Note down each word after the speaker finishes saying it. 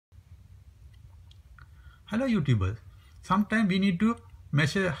Hello YouTubers. Sometimes we need to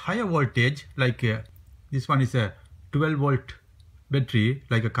measure higher voltage, like this one is a 12 volt battery,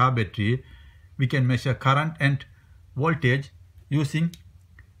 like a car battery. We can measure current and voltage using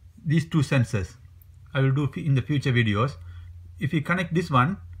these two sensors. I will do in the future videos. If we connect this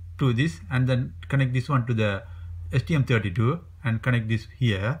one to this and then connect this one to the STM32 and connect this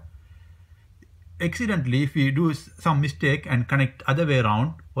here, accidentally if we do some mistake and connect other way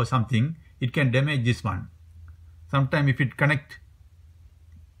around or something, it can damage this one. Sometimes if it connect,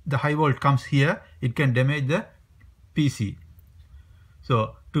 the high volt comes here, it can damage the PC.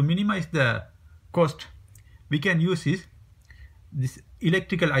 So to minimize the cost, we can use this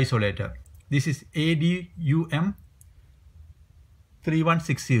electrical isolator. This is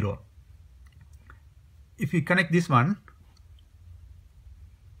ADuM3160. If we connect this one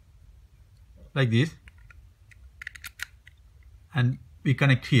like this and we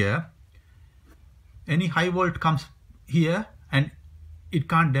connect here, any high volt comes here and it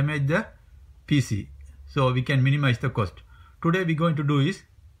can't damage the PC. So we can minimize the cost. Today we're going to do is,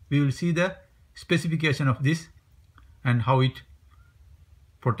 we will see the specification of this and how it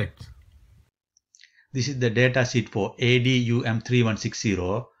protects. This is the data sheet for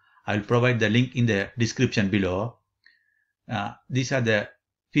ADuM3160. I will provide the link in the description below. These are the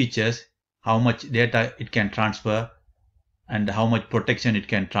features, how much data it can transfer and how much protection it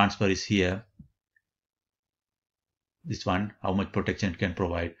can transfer is here. This one, how much protection it can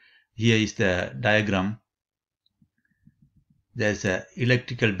provide. Here is the diagram. There's a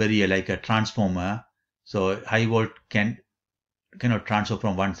electrical barrier like a transformer, so high volt cannot transfer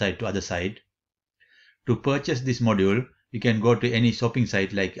from one side to other side. To purchase this module, you can go to any shopping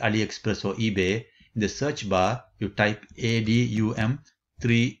site like AliExpress or eBay. In the search bar, you type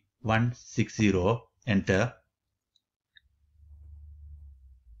ADuM3160, enter.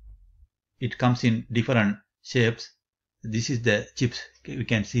 It comes in different shapes. This is the chips we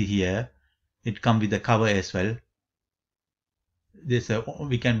can see here. It comes with the cover as well.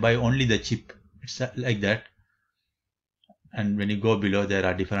 We can buy only the chip. It's like that. And when you go below, there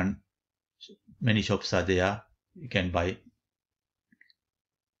are many shops are there. You can buy.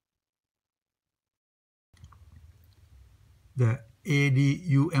 The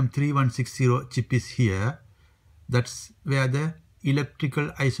ADuM3160 chip is here. That's where the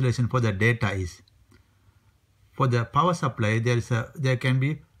electrical isolation for the data is. For the power supply, there can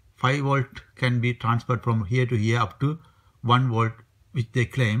be 5 volt can be transferred from here to here up to 1 volt, which they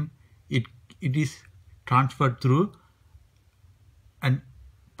claim. It is transferred through an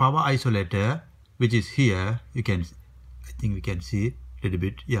power isolator, which is here. I think we can see a little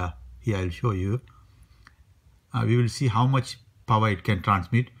bit. Yeah, here I'll show you. We will see how much power it can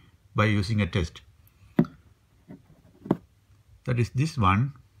transmit by using a test. That is this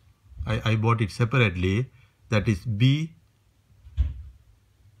one. I bought it separately. That is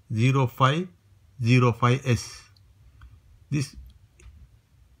B0505S. This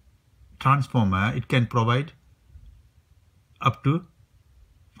transformer, it can provide up to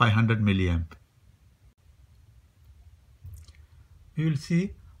 500 milliamp. We will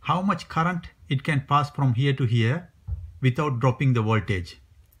see how much current it can pass from here to here without dropping the voltage.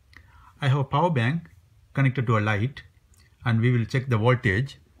 I have a power bank connected to a light and we will check the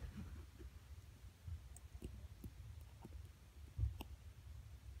voltage.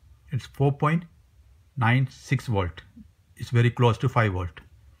 It's 4.96 volt. It's very close to 5 volt.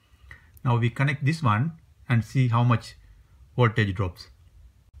 Now we connect this one and see how much voltage drops.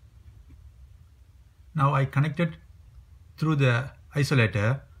 Now I connected through the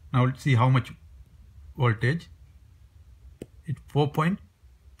isolator. Now let's see how much voltage. It's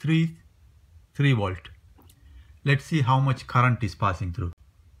 4.33 volt. Let's see how much current is passing through.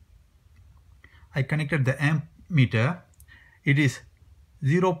 I connected the amp meter. It is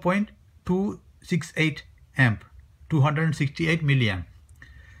 0.268 amp, 268 milliamp.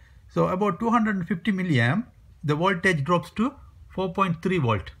 So about 250 milliamp, the voltage drops to 4.3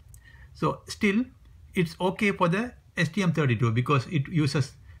 volt. So still it's okay for the STM32 because it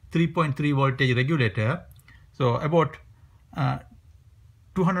uses 3.3 voltage regulator. So about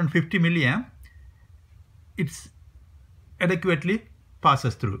 250 milliamp, it's adequately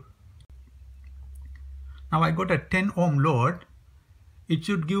passes through. Now I got a 10 ohm load. It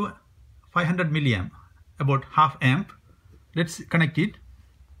should give 500 milliamp, about half amp. Let's connect it.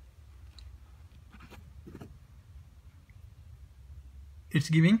 It's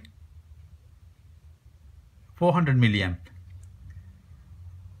giving 400 milliamp.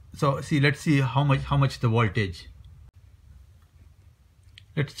 So see, let's see how much the voltage.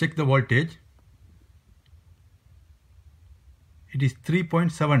 Let's check the voltage. It is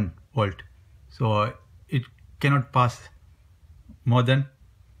 3.7 volt. So it cannot pass more than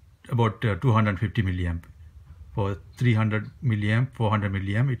about 250 milliamp. For 300 milliamp, 400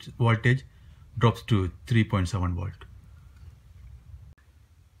 milliamp, its voltage drops to 3.7 volt.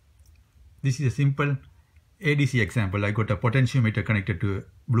 This is a simple ADC example. I got a potentiometer connected to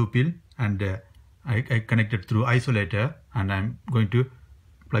blue pill, and I connected through isolator, and I'm going to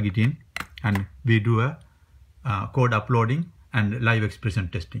plug it in, and we do a code uploading and live expression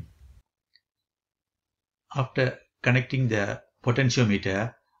testing. After connecting the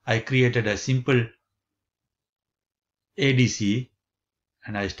potentiometer, I created a simple ADC,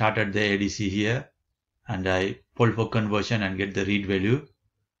 and I started the ADC here, and I pulled for conversion and get the read value,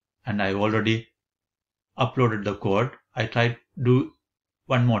 and I already uploaded the code. I tried to do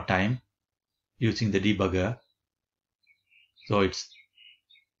one more time using the debugger. So it's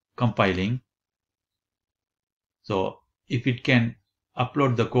compiling. So if it can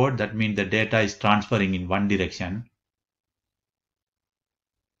upload the code, that means the data is transferring in one direction.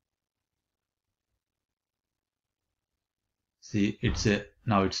 See,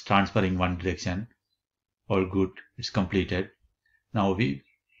 now it's transferring one direction. All good, it's completed. Now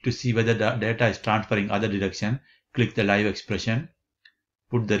to see whether the data is transferring other direction, click the live expression,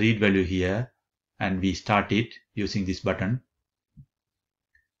 put the read value here, and we start it using this button.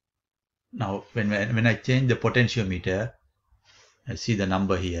 Now when I change the potentiometer, I see the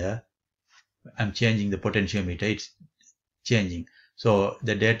number here. I'm changing the potentiometer, it's changing. So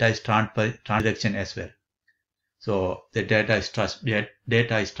the data is transaction as well. So the data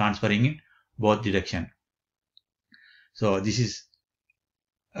is transferring in both direction. So this is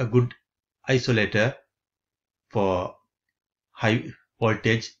a good isolator for high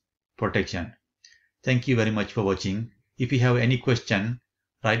voltage protection. Thank you very much for watching. If you have any question,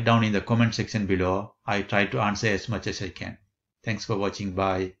 write down in the comment section below. I try to answer as much as I can. Thanks for watching.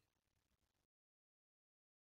 Bye.